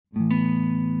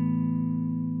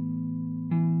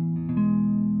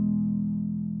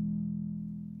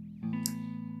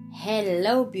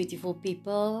Hello, beautiful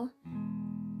people,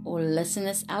 all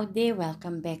listeners out there.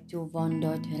 Welcome back to Von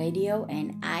Radio,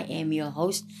 and I am your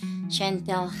host,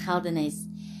 Chantel Geldenes.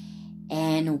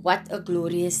 And what a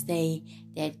glorious day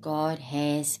that God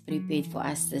has prepared for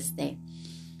us this day.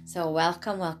 So,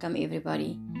 welcome,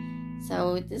 everybody.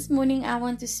 So, this morning I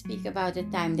want to speak about the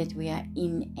time that we are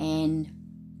in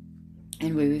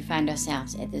and where we find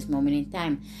ourselves at this moment in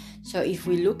time. So, if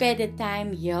we look at the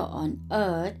time here on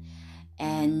earth,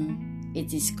 and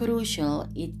it is crucial,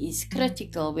 it is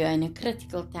critical. We are in a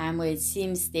critical time where it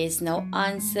seems there's no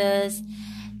answers,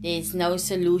 there's no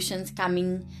solutions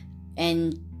coming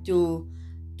and to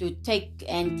take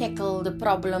and tackle the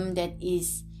problem that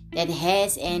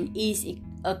has and is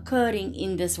occurring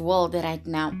in this world right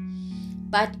now.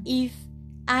 But if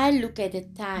I look at the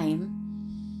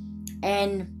time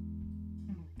and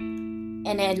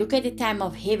I look at the time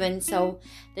of heaven, so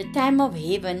the time of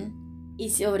heaven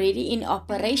is already in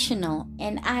operational,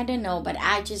 and I don't know, but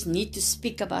I just need to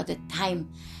speak about the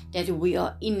time that we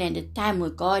are in and the time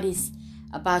where God is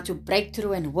about to break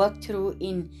through and work through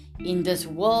in this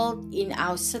world, in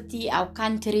our city, our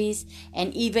countries,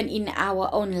 and even in our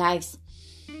own lives.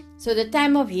 So the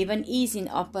time of heaven is in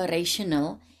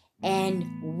operational,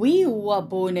 and we who are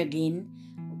born again,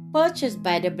 purchased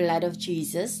by the blood of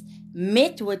Jesus,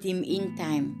 met with Him in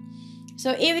time.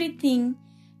 So everything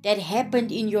that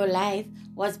happened in your life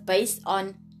was based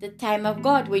on the time of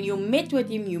God. When you met with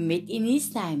Him, you met in His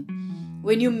time.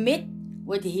 When you met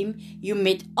with Him, you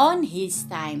met on His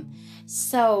time.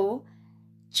 So,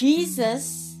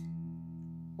 Jesus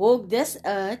walked this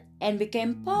earth and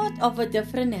became part of a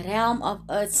different realm of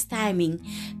earth's timing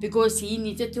because He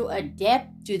needed to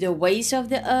adapt to the ways of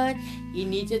the earth. He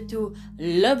needed to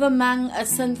live among a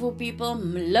sinful people,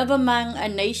 live among a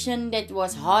nation that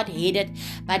was hard-headed,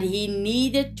 but He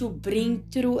needed to bring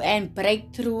through and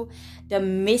break through the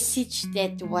message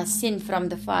that was sent from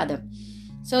the Father.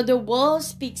 So the world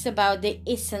speaks about the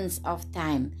essence of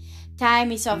time.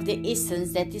 Time is of the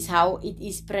essence, that is how it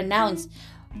is pronounced.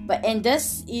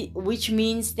 Which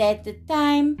means that the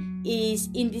time is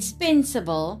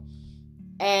indispensable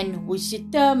and which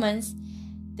determines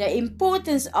the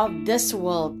importance of this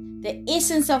world. The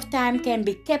essence of time can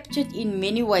be captured in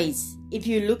many ways if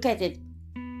you look at it.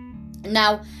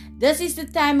 Now, this is the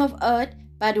time of earth,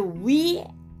 but we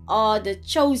are the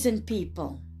chosen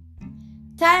people.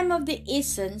 Time of the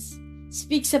essence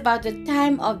speaks about the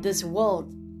time of this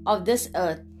world, of this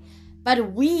earth,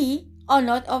 but we are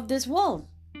not of this world.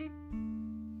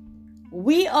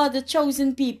 We are the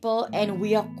chosen people and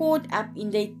we are caught up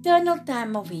in the eternal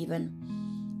time of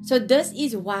heaven. So this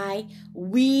is why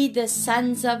we, the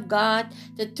sons of God,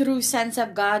 the true sons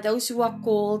of God, those who are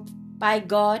called by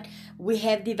God, we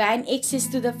have divine access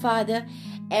to the Father,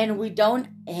 and we don't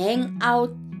hang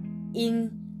out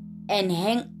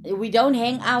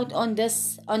on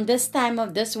this time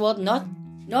of this world, not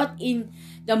in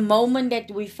the moment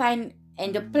that we find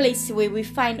and the place where we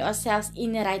find ourselves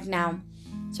in right now.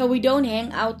 So we don't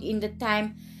hang out in the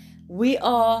time. We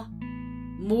are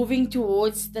moving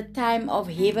towards the time of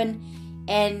heaven,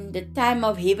 and the time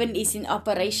of heaven is in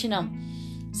operational.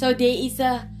 So there is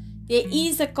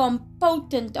a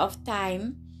component of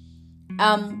time,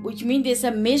 which means there's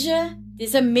a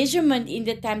measurement in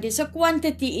the time, there's a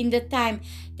quantity in the time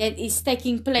that is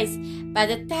taking place. But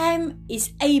the time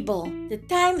is available.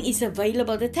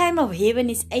 The time of heaven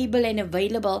is able and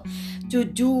available to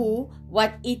do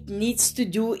what it needs to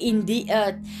do in the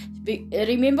earth.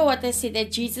 Remember what I said,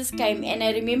 that Jesus came, and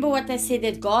I remember what I said,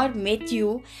 that God met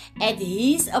you at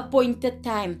His appointed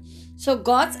time. So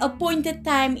God's appointed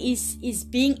time is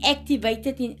being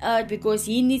activated in earth because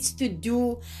He needs to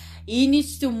do, He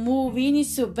needs to move, He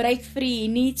needs to break free, He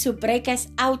needs to break us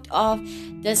out of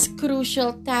this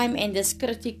crucial time and this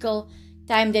critical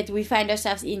time that we find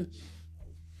ourselves in.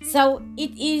 So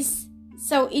it is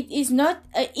not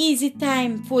an easy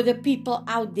time for the people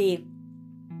out there.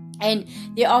 And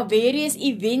there are various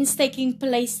events taking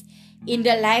place in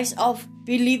the lives of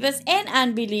believers and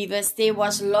unbelievers. There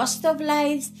was loss of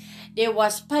lives, there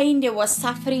was pain, there was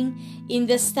suffering in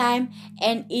this time,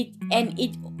 and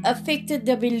it affected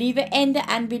the believer and the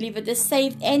unbeliever, the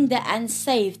saved and the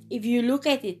unsaved, if you look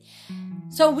at it.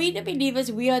 So we the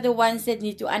believers, we are the ones that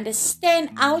need to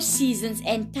understand our seasons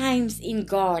and times in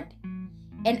God.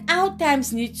 And our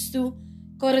times needs to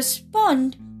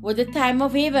correspond with the time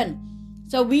of heaven.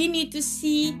 So we need to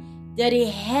see the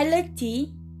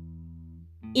reality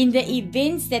in the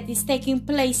events that is taking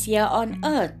place here on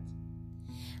earth,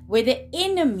 where the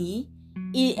enemy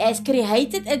has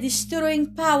created a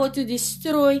destroying power to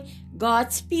destroy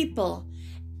God's people.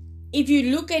 If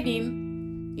you look at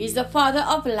him, he's the father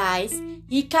of lies.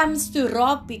 He comes to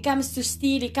rob, he comes to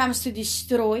steal, he comes to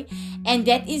destroy. And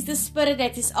that is the spirit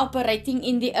that is operating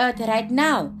in the earth right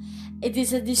now. It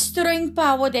is a destroying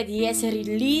power that he has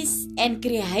released and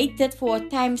created for a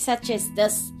time such as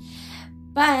this.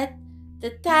 But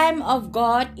the time of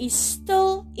God is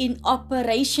still in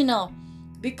operational,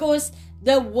 because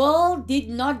the world did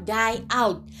not die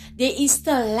out. There is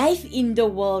still life in the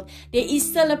world. There is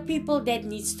still a people that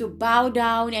needs to bow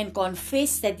down and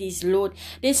confess that He is Lord.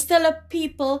 There's still a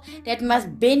people that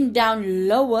must bend down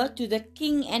lower to the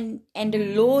King and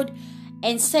the Lord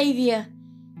and Savior,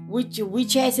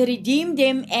 which has redeemed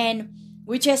them and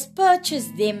which has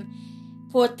purchased them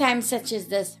for a time such as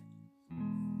this.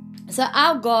 So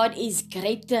our God is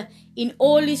greater in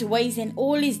all His ways and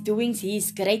all His doings. He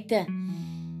is greater.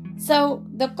 So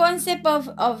the concept of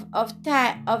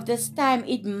this time,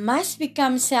 it must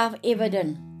become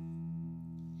self-evident.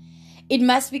 It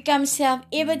must become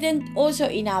self-evident also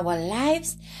in our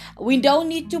lives. We don't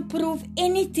need to prove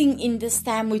anything in this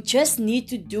time. We just need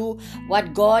to do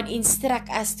what God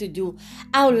instructs us to do.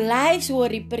 Our lives will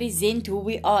represent who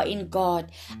we are in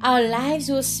God. Our lives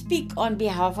will speak on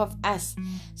behalf of us.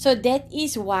 So that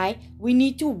is why we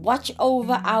need to watch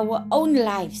over our own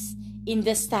lives in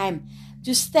this time,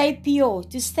 to stay pure,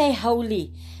 to stay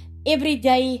holy. Every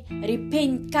day,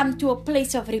 repent, come to a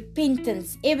place of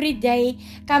repentance. Every day,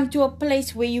 come to a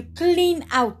place where you clean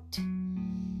out.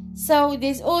 So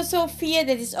there's also fear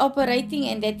that is operating,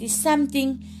 and that is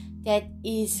something that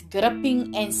is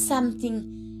gripping, and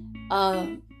something,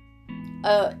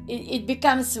 it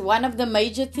becomes one of the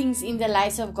major things in the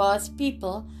lives of God's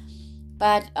people.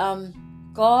 But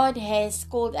God has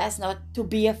called us not to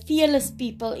be a fearless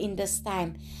people in this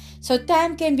time. So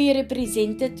time can be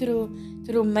represented through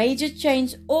major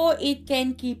change, or it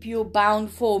can keep you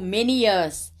bound for many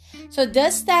years. So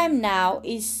this time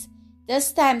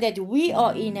that we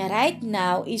are in right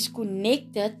now is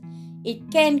connected.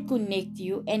 It can connect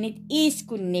you, and it is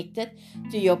connected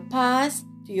to your past,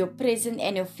 to your present,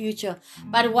 and your future.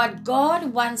 But what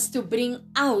God wants to bring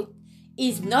out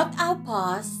is not our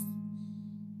past.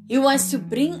 He wants to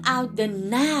bring out the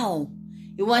now.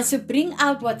 He wants to bring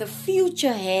out what the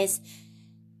future has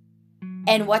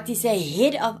and what is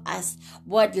ahead of us,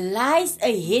 what lies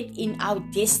ahead in our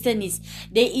destinies.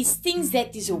 There is things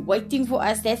that is waiting for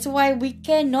us. That's why we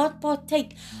cannot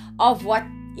partake of what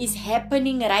is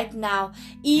happening right now,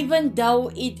 even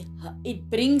though it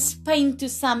brings pain to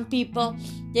some people.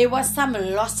 There was some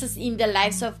losses in the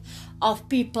lives of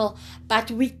people,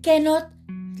 but we cannot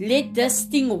let this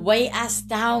thing weigh us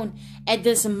down at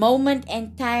this moment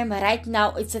and time right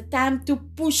now. It's a time to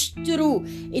push through.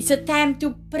 It's a time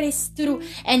to press through.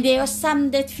 And there are some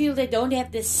that feel they don't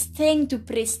have the strength to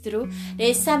press through.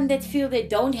 There are some that feel they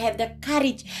don't have the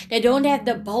courage. They don't have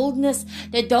the boldness.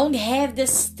 They don't have the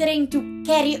strength to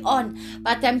carry on.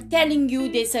 But I'm telling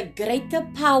you, there's a greater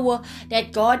power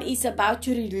that God is about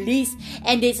to release.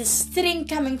 And there's a strength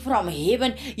coming from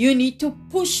heaven. You need to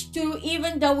push through,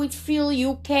 even though it feels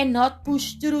you cannot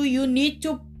push through. You need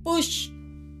to push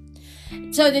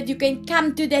so that you can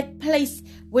come to that place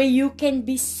where you can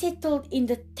be settled in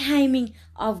the timing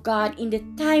of God, in the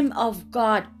time of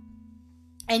God.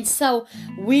 And so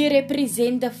we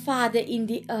represent the Father in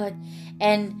the earth,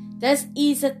 and this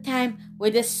is a time where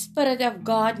the Spirit of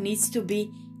God needs to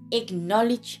be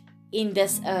acknowledged in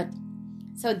this earth.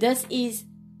 So this is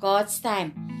God's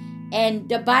time, and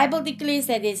the Bible declares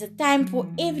that there's a time for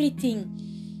everything.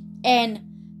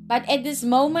 But at this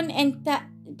moment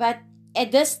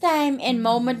at this time and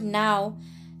moment now,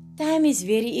 time is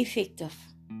very effective.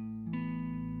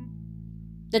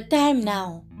 The time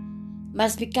now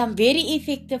must become very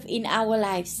effective in our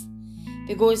lives,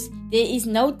 because there is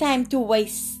no time to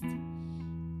waste.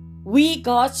 We,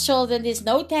 God's children, there's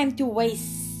no time to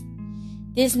waste.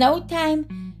 There's no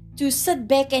time to sit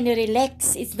back and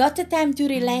relax. It's not a time to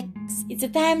relax. It's a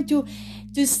time to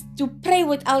pray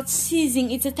without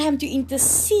ceasing. It's a time to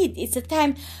intercede. It's a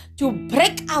time to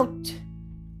break out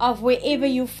of wherever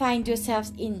you find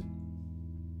yourselves in.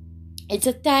 It's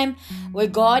a time where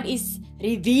God is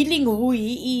revealing who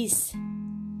He is.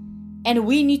 And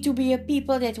we need to be a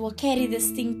people that will carry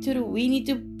this thing through. We need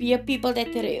to be a people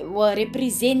that will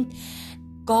represent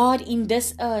God in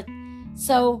this earth.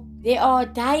 So there are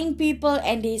dying people,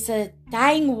 and there's a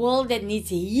dying world that needs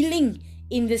healing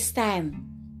in this time.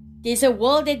 There's a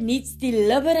world that needs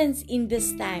deliverance in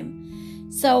this time.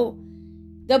 So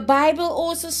the Bible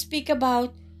also speaks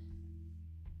about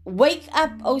wake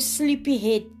up, O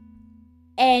sleepyhead.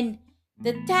 And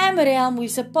the time realm we're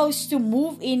supposed to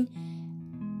move in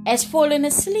has fallen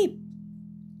asleep.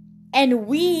 And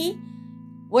we,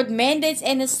 with mandates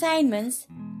and assignments,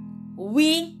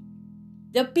 we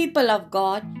the people of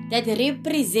God that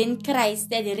represent Christ,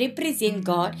 that represent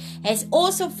God, has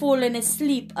also fallen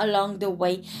asleep along the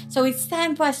way. So it's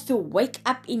time for us to wake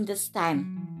up in this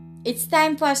time. It's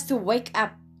time for us to wake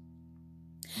up,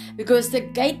 because the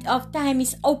gate of time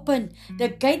is open. The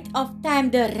gate of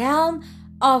time, the realm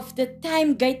of the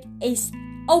time gate is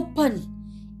open,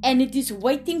 and it is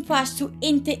waiting for us to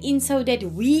enter in so that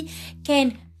we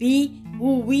can be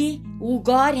who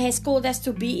God has called us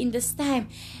to be in this time.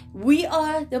 We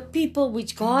are the people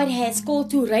which God has called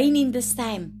to reign in this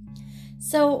time.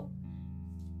 So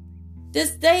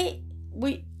this day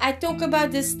I talk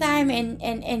about this time,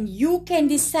 and you can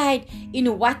decide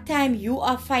in what time you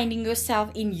are finding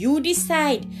yourself in. You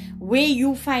decide where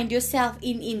you find yourself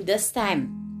in this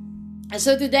time.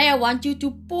 So today I want you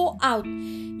to pour out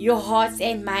your hearts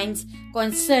and minds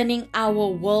concerning our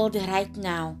world right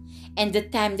now and the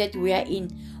time that we are in.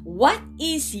 What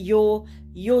is your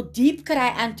deep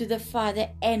cry unto the Father,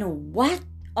 and what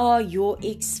are your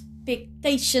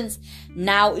expectations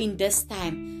now in this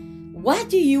time? What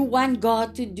do you want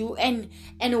God to do, and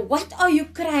what are you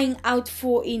crying out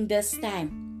for in this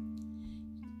time?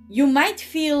 You might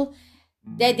feel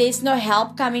that there's no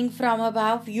help coming from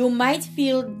above. You might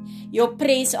feel your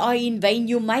prayers are in vain.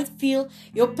 You might feel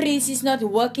your prayers is not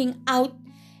working out.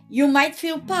 You might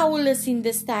feel powerless in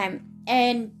this time,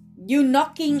 and you're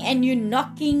knocking and you're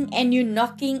knocking and you're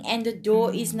knocking, and the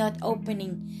door is not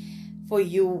opening for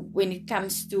you when it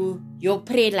comes to your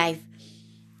prayer life,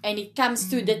 and it comes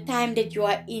to the time that you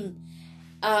are in.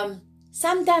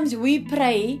 Sometimes we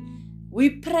pray,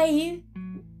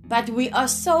 but we are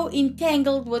so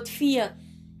entangled with fear.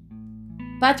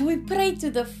 But we pray to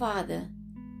the Father,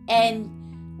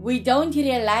 and we don't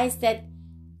realize that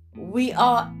we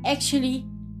are actually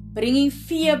bringing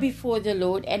fear before the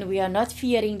Lord, and we are not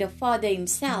fearing the Father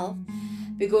Himself,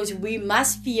 because we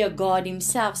must fear God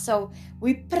Himself. So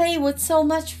we pray with so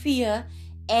much fear,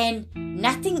 and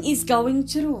nothing is going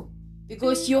through,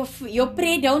 because your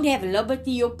prayer don't have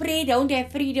liberty. Your prayer don't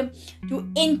have freedom to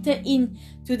enter in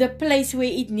to the place where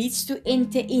it needs to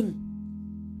enter in.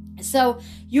 So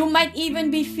you might even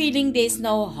be feeling there's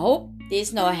no hope,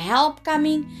 there's no help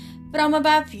coming from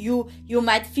above. You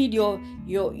might feel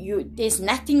there's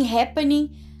nothing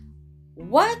happening.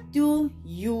 What do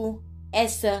you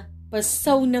as a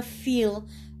persona feel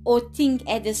or think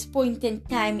at this point in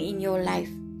time in your life?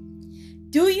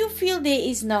 Do you feel there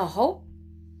is no hope?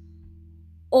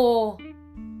 Or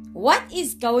what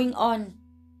is going on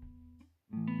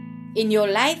in your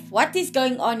life? What is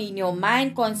going on in your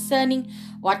mind concerning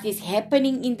what is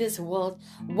happening in this world?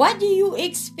 What do you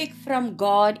expect from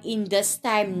God in this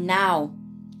time now?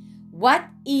 What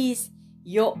is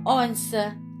your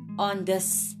answer on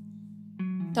this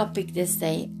topic this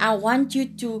day? I want you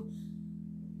to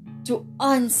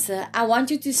answer. I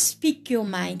want you to speak your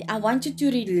mind. I want you to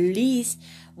release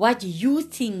what you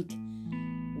think,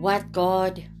 what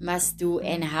God must do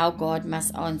and how God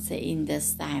must answer in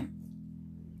this time.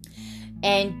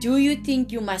 And do you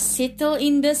think you must settle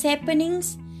in these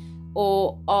happenings?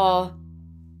 Or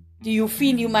do you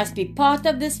feel you must be part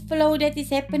of this flow that is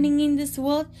happening in this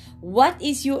world? What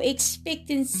is your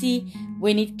expectancy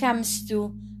when it comes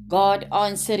to God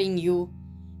answering you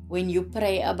when you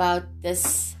pray about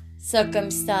this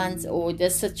circumstance or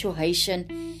this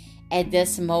situation at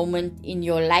this moment in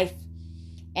your life?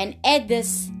 And at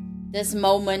this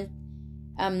moment,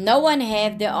 no one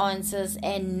have the answers,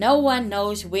 and no one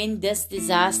knows when this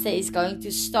disaster is going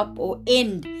to stop or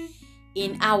end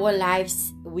in our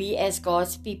lives, we as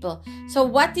God's people. So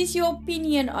what is your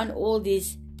opinion on all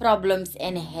these problems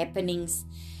and happenings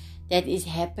that is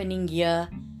happening here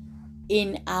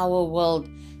in our world?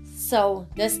 So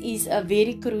this is a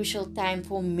very crucial time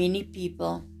for many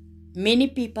people. Many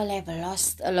people have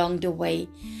lost along the way.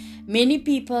 Many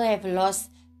people have lost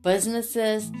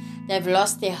businesses. They've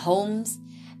lost their homes.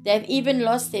 They've even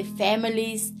lost their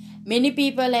families. Many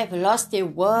people have lost their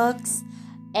works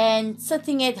and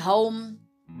sitting at home,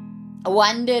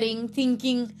 wondering,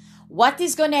 thinking, what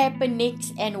is going to happen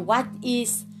next, and what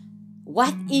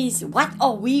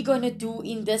are we going to do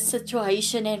in this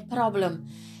situation and problem?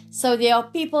 So there are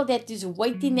people that is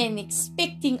waiting and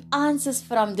expecting answers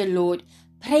from the Lord,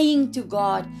 praying to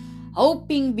God,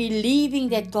 hoping, believing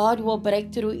that God will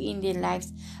break through in their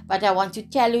lives. But I want to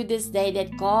tell you this day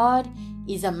that God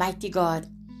is a mighty God.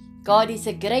 God is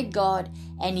a great God,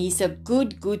 and He's a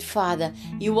good Father.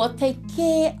 He will take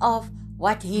care of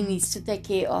what He needs to take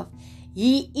care of.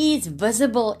 He is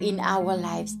visible in our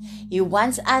lives. He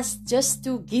wants us just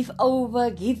to give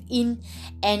over, give in,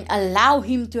 and allow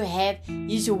Him to have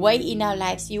His way in our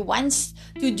lives. He wants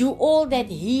to do all that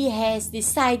He has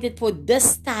decided for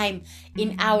this time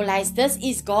in our lives. This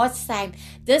is God's time.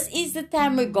 This is the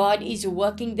time where God is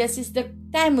working. This is the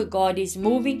time where God is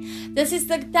moving. This is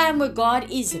the time where God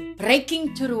is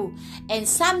breaking through. And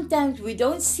sometimes we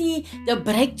don't see the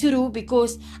breakthrough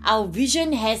because our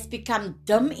vision has become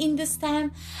dim in this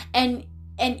time. And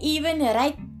even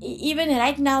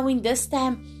right now in this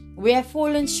time, we have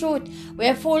fallen short. We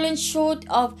have fallen short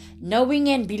of knowing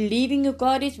and believing who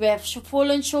God is. We have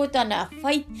fallen short on our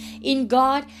faith in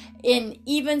God. And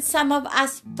even some of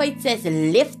us, faith has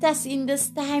left us in this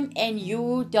time, and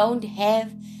you don't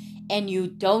have and you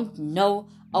don't know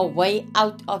a way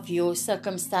out of your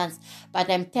circumstance. But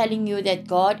I'm telling you that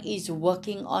God is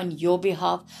working on your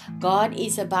behalf. God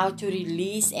is about to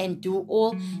release and do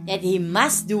all that He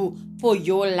must do for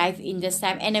your life in this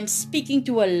time. And I'm speaking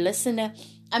to a listener.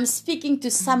 I'm speaking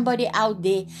to somebody out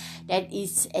there that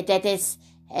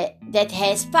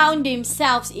has found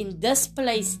themselves in this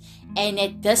place and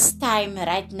at this time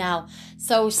right now.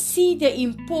 So see the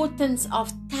importance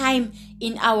of time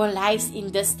in our lives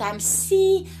in this time.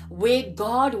 See what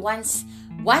God wants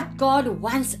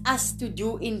us to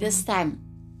do in this time.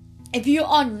 If you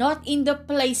are not in the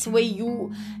place where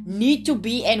you need to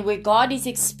be and where God is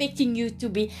expecting you to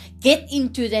be, get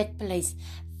into that place.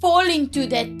 Fall into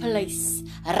that place.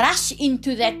 Rush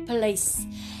into that place.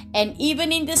 And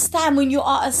even in this time when you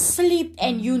are asleep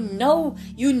and you know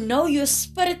your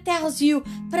spirit tells you,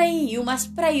 pray, you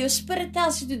must pray. Your spirit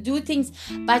tells you to do things,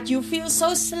 but you feel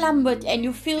so slumbered and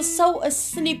you feel so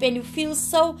asleep and you feel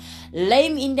so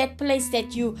lame in that place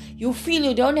that you feel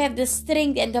you don't have the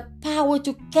strength and the power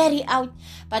to carry out.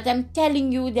 But I'm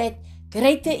telling you that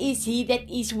greater is He that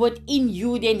is within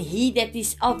you than he that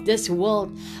is of this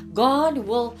world. God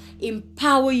will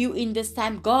empower you in this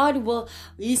time.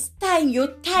 Your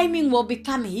timing will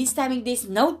become His timing. There's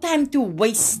no time to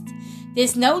waste.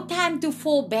 There's no time to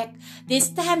fall back. There's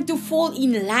time to fall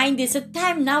in line. There's a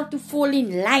time now to fall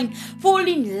in line. Fall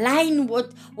in line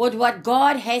with what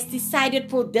God has decided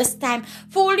for this time.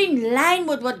 Fall in line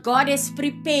with what God has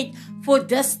prepared for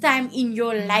this time in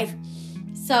your life.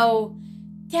 So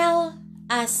tell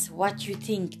us what you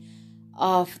think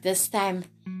of this time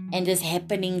and these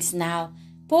happenings now.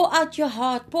 Pour out your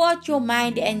heart, pour out your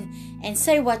mind, and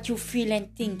say what you feel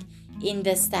and think in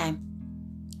this time.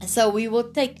 So we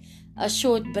will take a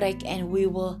short break and we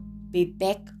will be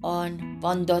back on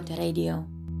Bondot Radio.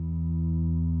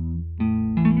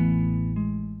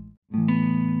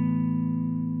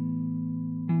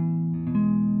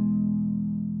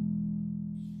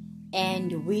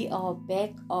 And we are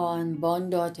back on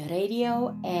Bondot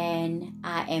Radio, and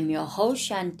I am your host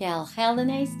Chantel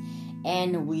Geldenhuys,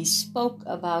 and we spoke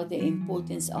about the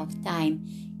importance of time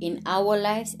in our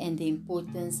lives and the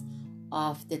importance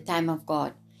of the time of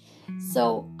God.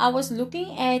 So I was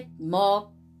looking at Mark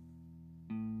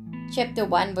chapter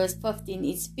 1 verse 15.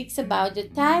 It speaks about the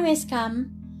time has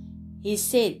come. He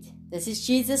said, this is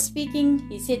Jesus speaking.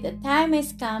 He said, the time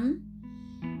has come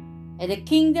and the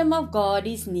kingdom of God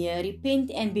is near.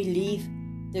 Repent and believe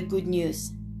the good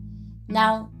news.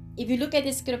 Now, if you look at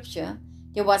the scripture,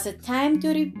 there was a time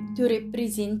to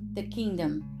represent the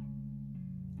kingdom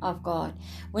of God.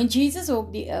 When Jesus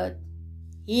walked the earth,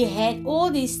 He had all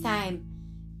this time.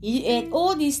 He had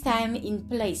all this time in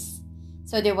place.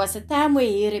 So there was a time where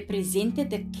He represented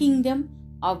the kingdom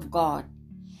of God.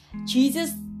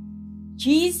 Jesus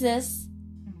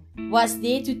was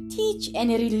there to teach and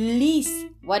release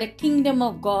what the kingdom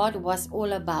of God was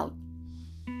all about.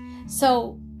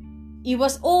 So He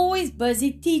was always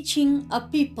busy teaching a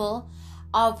people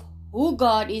of who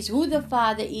God is, who the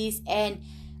Father is, and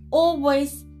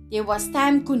always there was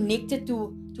time connected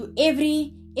to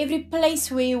every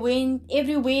place where He went,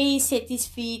 everywhere He set His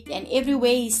feet, and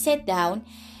everywhere He sat down,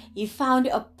 He found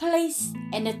a place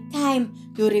and a time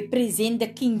to represent the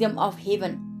kingdom of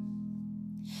heaven.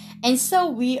 And so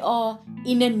we are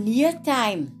in a near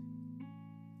time,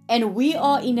 and we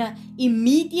are in an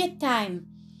immediate time,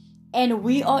 and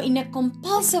we are in a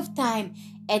compulsive time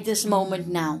at this moment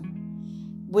now,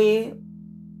 where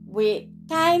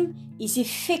time is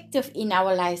effective in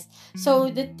our lives. So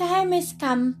the time has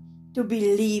come to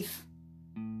believe.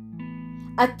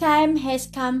 A time has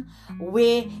come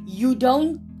where you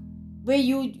don't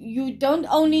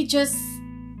only just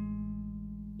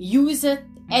use it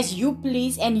as you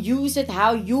please and use it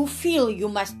how you feel you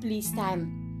must please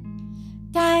time.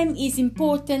 Time is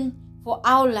important for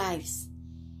our lives.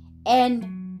 And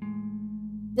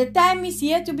The time is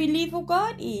here to believe who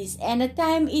God is, and the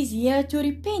time is here to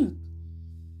repent.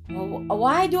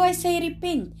 Why do I say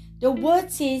repent? The word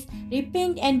says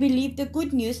repent and believe the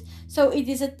good news. So it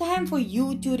is a time for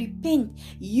you to repent.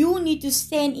 You need to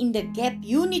stand in the gap.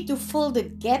 You need to fill the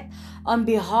gap on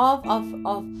behalf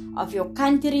of your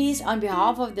countries, on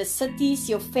behalf of the cities,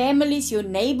 your families, your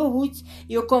neighborhoods,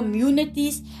 your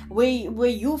communities, where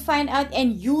you find out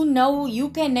and you know you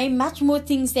can name much more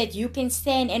things that you can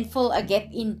stand and fill a gap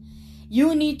in.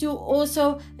 You need to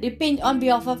also repent on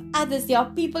behalf of others. There are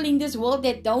people in this world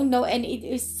that don't know, and it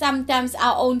is sometimes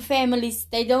our own families.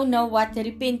 They don't know what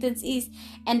repentance is,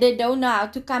 and they don't know how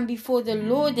to come before the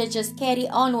Lord. They just carry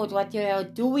on with what they are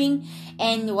doing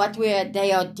and what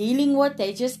they are dealing with.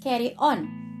 They just carry on.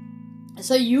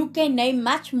 So you can name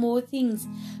much more things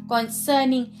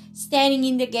concerning standing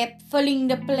in the gap, filling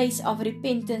the place of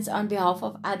repentance on behalf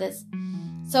of others.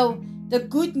 So the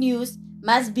good news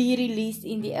must be released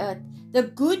in the earth. The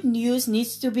good news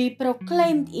needs to be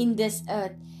proclaimed in this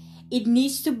earth. It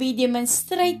needs to be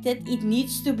demonstrated. It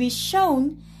needs to be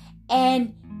shown.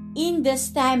 And in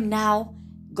this time now,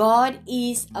 God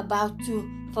is about to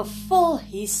fulfill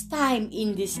His time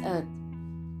in this earth.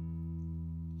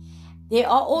 There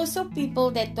are also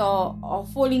people that are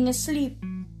falling asleep.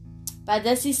 But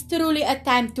this is truly a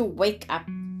time to wake up.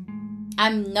 I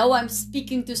know I'm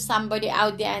speaking to somebody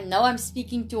out there. I know I'm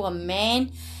speaking to a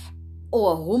man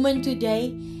or a woman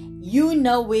today. You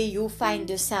know where you find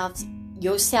yourself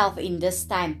in this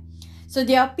time. So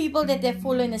there are people that have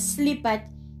fallen asleep, but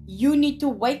you need to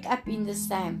wake up in this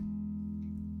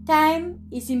time. Time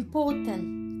is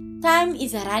important. Time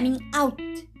is running out.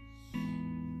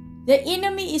 The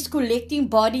enemy is collecting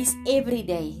bodies every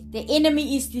day. The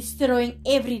enemy is destroying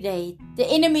every day. The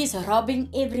enemy is robbing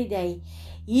every day.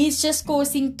 He is just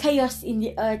causing chaos in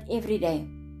the earth every day.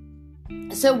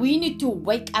 So we need to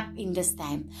wake up in this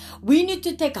time. We need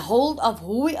to take hold of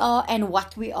who we are and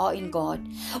what we are in God.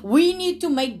 We need to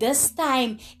make this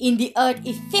time in the earth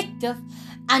effective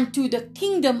unto the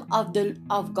kingdom of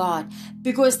God.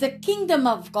 Because the kingdom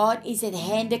of God is at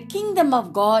hand. The kingdom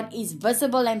of God is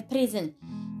visible and present.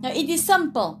 Now it is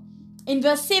simple. In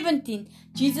verse 17,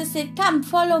 Jesus said, "Come,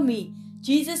 follow me."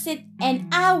 Jesus said, "And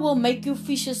I will make you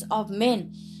fishers of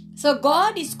men." So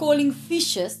God is calling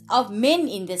fishers of men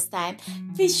in this time,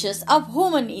 fishers of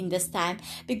women in this time,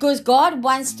 because God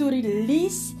wants to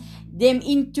release them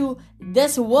into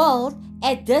this world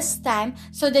at this time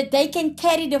so that they can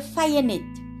carry the fire net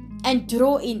and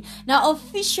draw in. Now a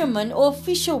fisherman or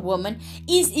fisherwoman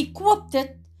is equipped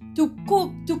to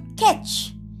cook, to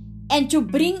catch, and to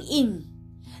bring in.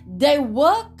 They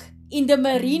work in the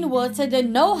marine world, so they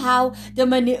know how the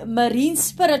marine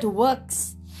spirit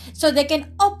works. So they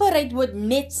can operate with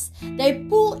nets. They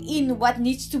pull in what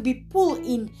needs to be pulled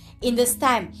in this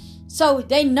time. So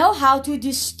they know how to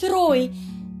destroy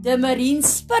the marine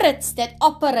spirits that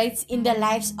operates in the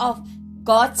lives of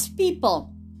God's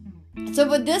people. So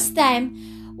with this time,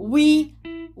 we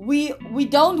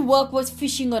don't work with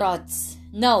fishing rods.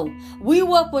 No, we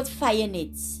work with fire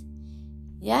nets.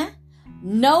 Yeah?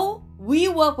 No, we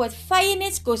work with fire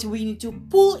nets because we need to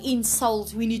pull in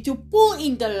souls. We need to pull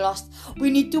in the lost. We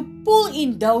need to pull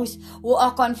in those who are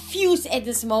confused at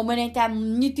this moment in time. We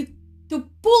need to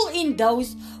pull in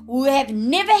those who have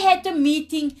never had a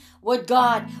meeting with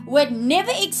God, who had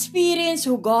never experienced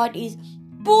who God is.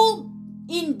 Pull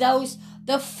in those,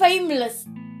 the fameless,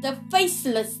 the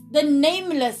faceless, the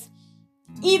nameless,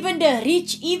 even the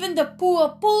rich, even the poor.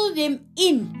 Pull them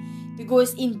in.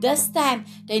 Because in this time,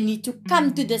 they need to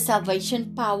come to the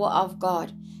salvation power of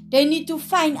God. They need to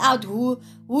find out who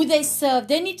they serve.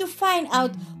 They need to find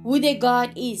out who their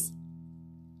God is.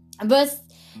 But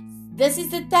this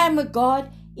is the time where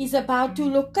God is about to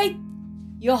locate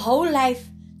your whole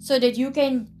life so that you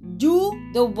can do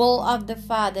the will of the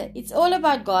Father. It's all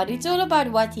about God. It's all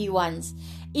about what He wants.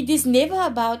 It is never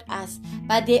about us.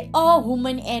 But there are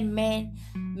women and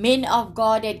men of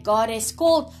God that God has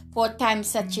called for times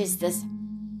such as this.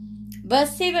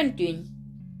 Verse 17.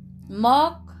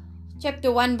 Mark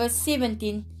chapter 1 verse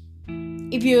 17.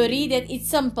 If you read it, it's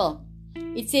simple.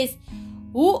 It says,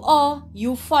 "Who are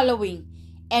you following?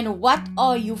 And what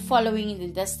are you following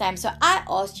in this time?" So I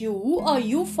ask you, who are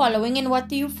you following and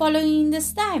what are you following in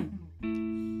this time?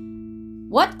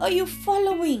 What are you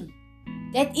following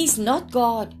that is not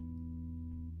God?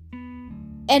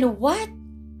 And what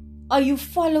are you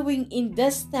following in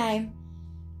this time,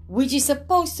 which is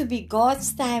supposed to be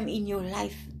God's time in your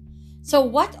life? So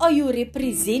what are you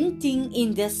representing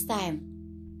in this time?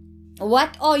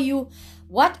 What are you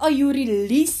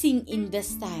releasing in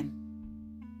this time?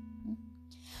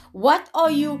 What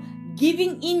are you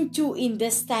giving into in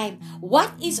this time?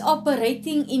 What is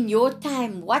operating in your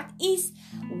time? What is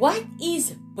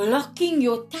blocking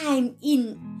your time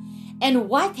in? And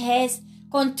what has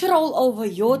control over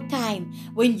your time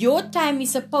when your time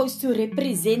is supposed to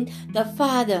represent the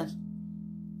Father?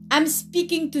 I'm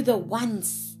speaking to the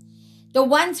ones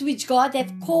which God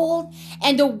have called,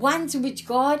 and the ones which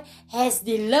God has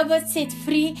delivered, set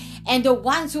free, and the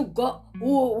ones who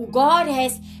God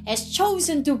has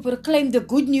chosen to proclaim the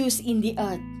good news in the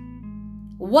earth.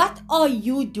 What are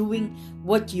you doing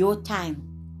with your time?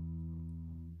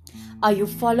 Are you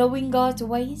following God's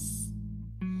ways?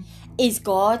 Is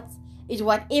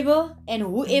whatever and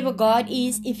whoever God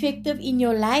is effective in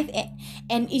your life,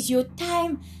 and is your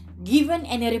time given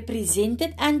and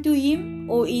represented unto Him?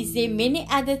 Or is there many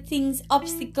other things,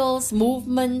 obstacles,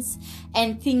 movements,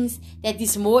 and things that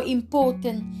is more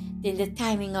important than the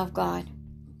timing of God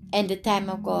and the time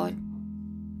of God?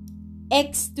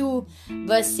 Acts 2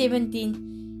 verse 17.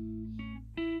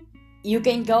 You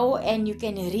can go and you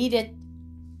can read it.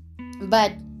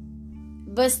 But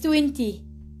verse 20,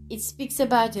 it speaks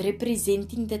about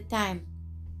representing the time.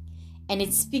 And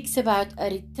it speaks about a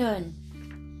return.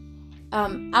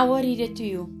 I will read it to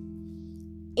you.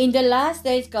 In the last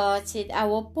days, God said, I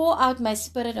will pour out my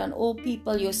spirit on all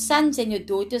people. Your sons and your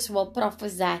daughters will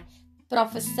prophesy.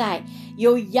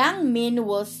 Your young men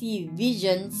will see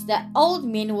visions. The old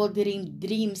men will dream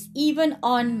dreams. Even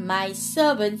on my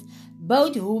servants,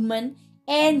 both women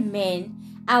and men,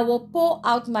 I will pour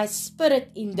out my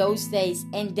spirit in those days,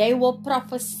 and they will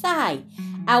prophesy.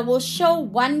 I will show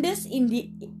wonders in the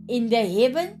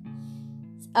heaven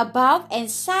above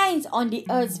and signs on the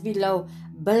earth below,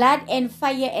 blood and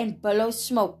fire and billow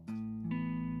smoke.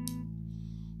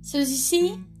 So you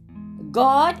see,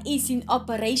 God is in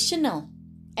operational,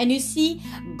 and you see,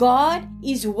 God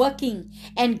is working,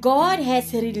 and God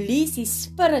has released His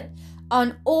Spirit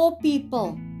on all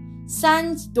people,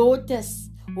 sons, daughters,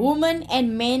 women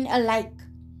and men alike.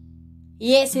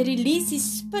 He has released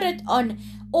His Spirit on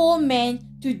all men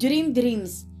to dream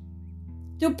dreams,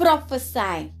 to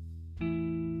prophesy.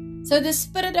 So the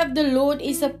Spirit of the Lord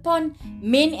is upon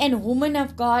men and women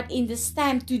of God in this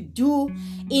time to do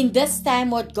in this time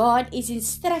what God is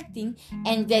instructing,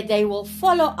 and that they will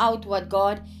follow out what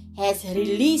God has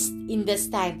released in this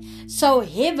time. So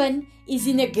heaven is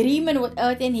in agreement with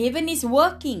earth, and heaven is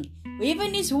working.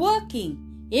 Heaven is working.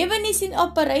 Heaven is in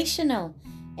operational.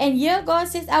 And here God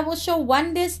says, I will show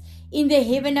wonders in the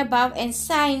heaven above and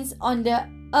signs on the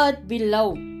earth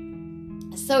below.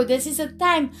 So this is a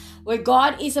time where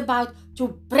God is about to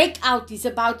break out. He's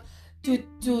about to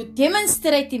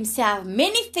demonstrate Himself,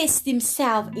 manifest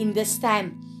Himself in this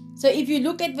time. So if you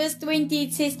look at verse 20,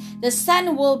 it says, the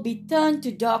sun will be turned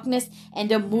to darkness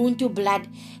and the moon to blood.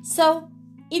 So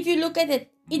if you look at it,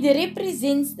 it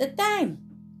represents the time.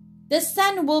 The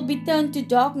sun will be turned to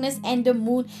darkness and the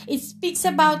moon. It speaks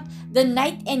about the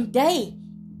night and day.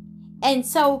 And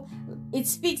so it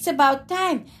speaks about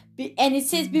time. And it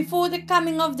says, before the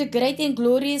coming of the great and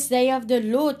glorious day of the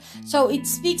Lord. So it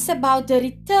speaks about the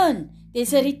return.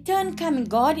 There's a return coming.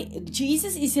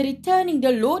 Jesus is returning.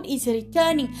 The Lord is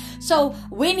returning. So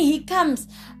when He comes,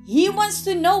 He wants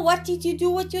to know, what did you do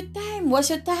with your time? Was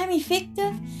your time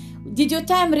effective? Did your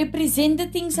time represent the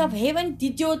things of heaven?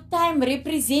 Did your time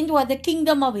represent what the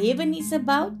kingdom of heaven is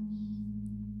about?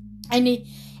 And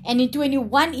in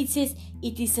 21 it says,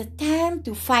 it is a time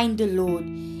to find the Lord.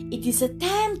 It is a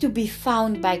time to be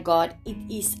found by God. It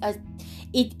is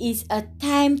a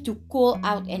time to call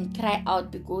out and cry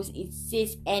out, because it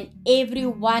says, and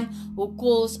everyone who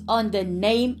calls on the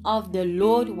name of the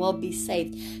Lord will be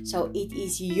saved. So it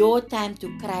is your time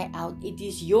to cry out. It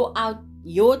is your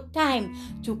time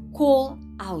to call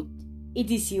out. It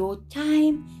is your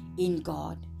time in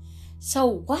God. So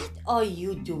what are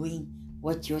you doing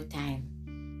with your time?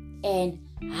 And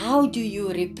how do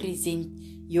you represent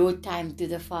your time to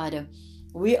the Father?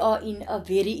 We are in a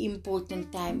very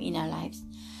important time in our lives.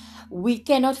 We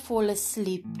cannot fall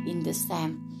asleep in this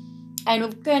time. And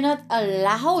we cannot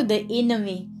allow the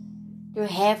enemy to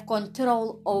have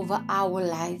control over our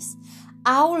lives.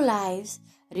 Our lives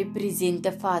represent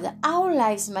the Father. Our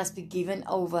lives must be given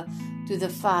over to the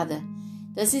Father.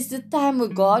 This is the time where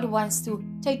God wants to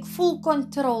take full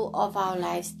control of our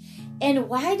lives. And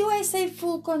why do I say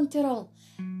full control?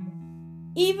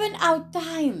 Even our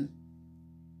time,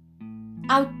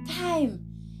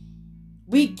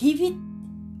 we give it,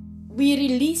 we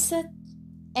release it,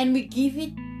 and we give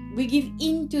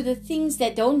in to the things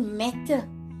that don't matter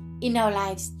in our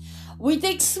lives. We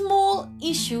take small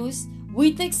issues,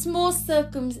 we take small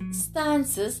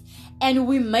circumstances, and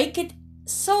we make it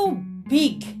so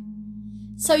big.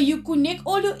 So you connect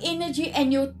all your energy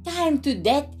and your time to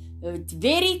that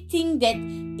very thing that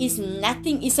is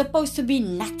nothing, is supposed to be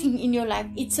nothing in your life.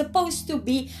 It's supposed to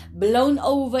be blown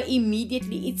over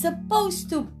immediately. It's supposed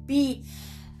to be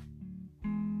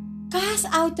cast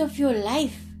out of your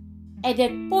life at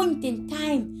that point in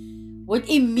time with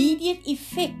immediate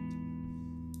effect.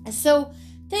 So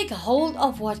take hold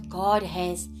of what God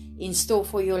has in store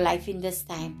for your life in this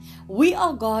time. We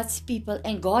are God's people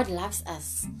and God loves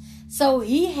us. So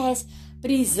He has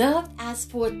preserved us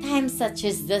for times such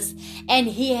as this, and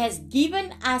He has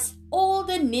given us all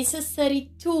the necessary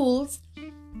tools,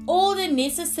 all the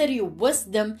necessary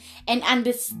wisdom and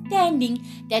understanding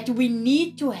that we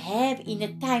need to have in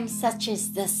a time such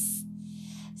as this.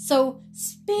 So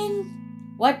spend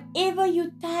whatever your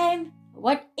time,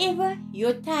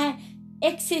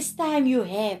 excess time you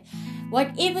have,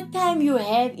 whatever time you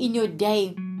have in your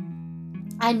day.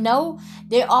 I know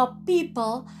there are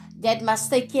people that must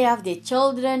take care of their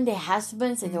children, their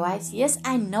husbands and wives. Yes,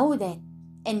 I know that.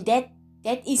 And that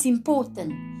is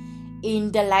important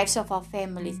in the lives of our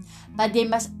families. But you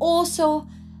must also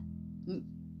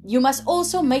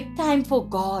make time for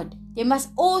God. There must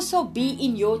also be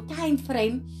in your time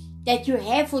frame that you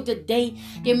have for the day.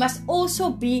 There must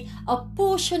also be a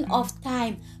portion of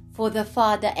time for the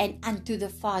Father and unto the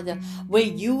Father, where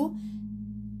you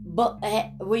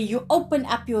open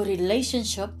up your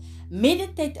relationship,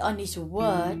 meditate on His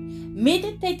word,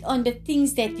 meditate on the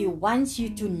things that He wants you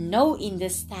to know in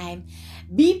this time.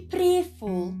 Be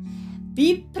prayerful,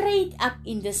 be prayed up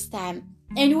in this time.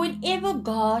 And whenever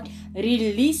God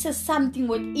releases something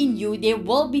within you, there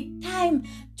will be time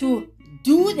to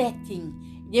do that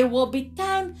thing. There will be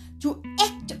time to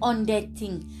act on that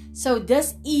thing. So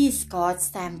this is God's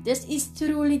time. This is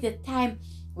truly the time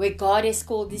where God has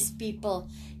called His people.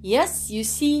 Yes, you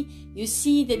see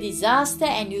the disaster,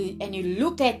 and you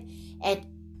look at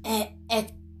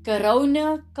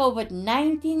Corona,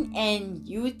 COVID-19, and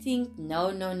you think,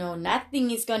 no,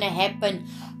 nothing is gonna happen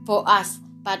for us.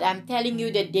 But I'm telling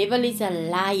you, the devil is a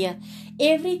liar.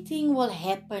 Everything will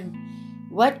happen.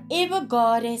 Whatever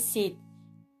God has said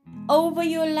over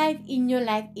your life, in your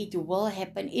life, it will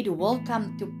happen. It will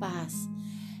come to pass.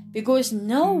 Because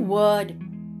no word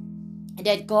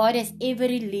that God has ever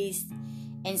released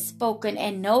and spoken,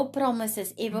 and no promise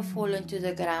has ever fallen to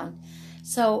the ground.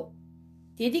 So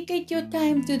dedicate your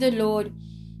time to the Lord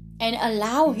and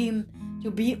allow Him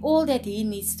to be all that He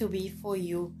needs to be for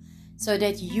you, so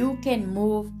that you can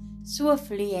move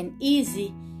swiftly and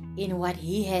easy in what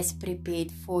He has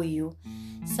prepared for you.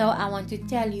 So I want to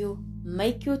tell you,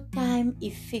 make your time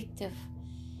effective.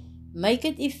 Make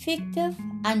it effective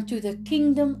unto the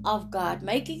kingdom of God.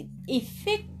 Make it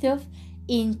effective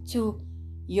into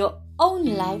your own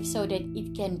life, so that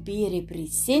it can be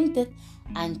represented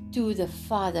unto the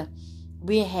Father.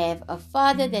 We have a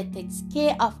Father that takes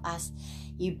care of us.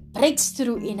 He breaks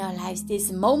through in our lives.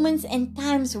 There's moments and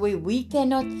times where we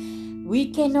cannot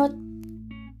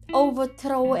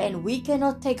overthrow, and we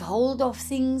cannot take hold of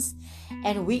things,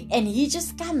 and He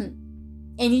just comes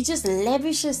and He just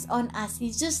lavishes on us.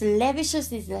 He just lavishes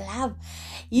His love.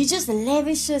 He just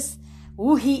lavishes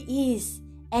who He is,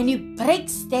 and He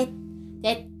breaks that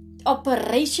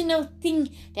operational thing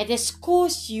that has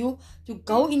caused you to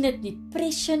go in a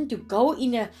depression, to go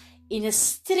in a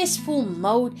stressful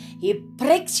mode. He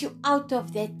breaks you out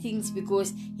of that things,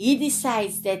 because He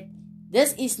decides that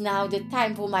this is now the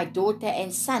time for my daughter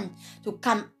and son to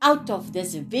come out of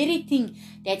this very thing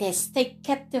that has taken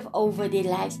captive over their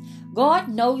lives. God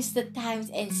knows the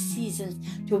times and seasons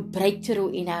to break through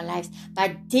in our lives,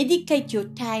 but dedicate your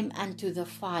time unto the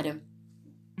Father.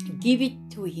 Give it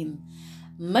to Him.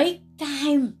 Make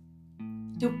time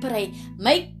to pray.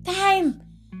 Make time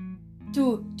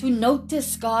to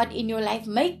notice God in your life.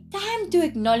 Make time to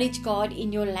acknowledge God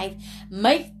in your life.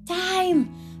 Make time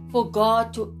for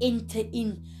God to enter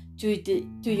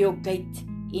to your gate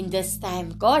in this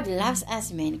time. God loves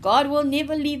us, man. God will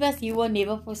never leave us. He will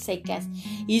never forsake us.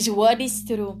 His word is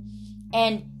true.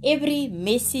 And every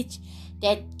message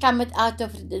that cometh out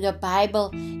of the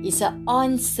Bible is an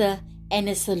answer and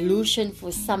a solution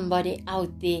for somebody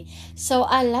out there. So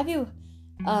I love you,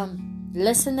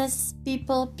 listeners,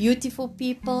 people, beautiful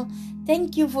people.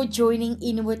 Thank you for joining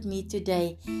in with me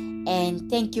today. And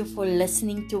thank you for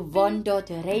listening to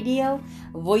Von.Radio,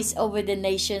 Voice Over the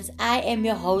Nations. I am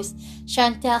your host,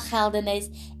 Chantel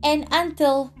Geldenhuys. And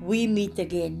until we meet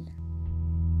again.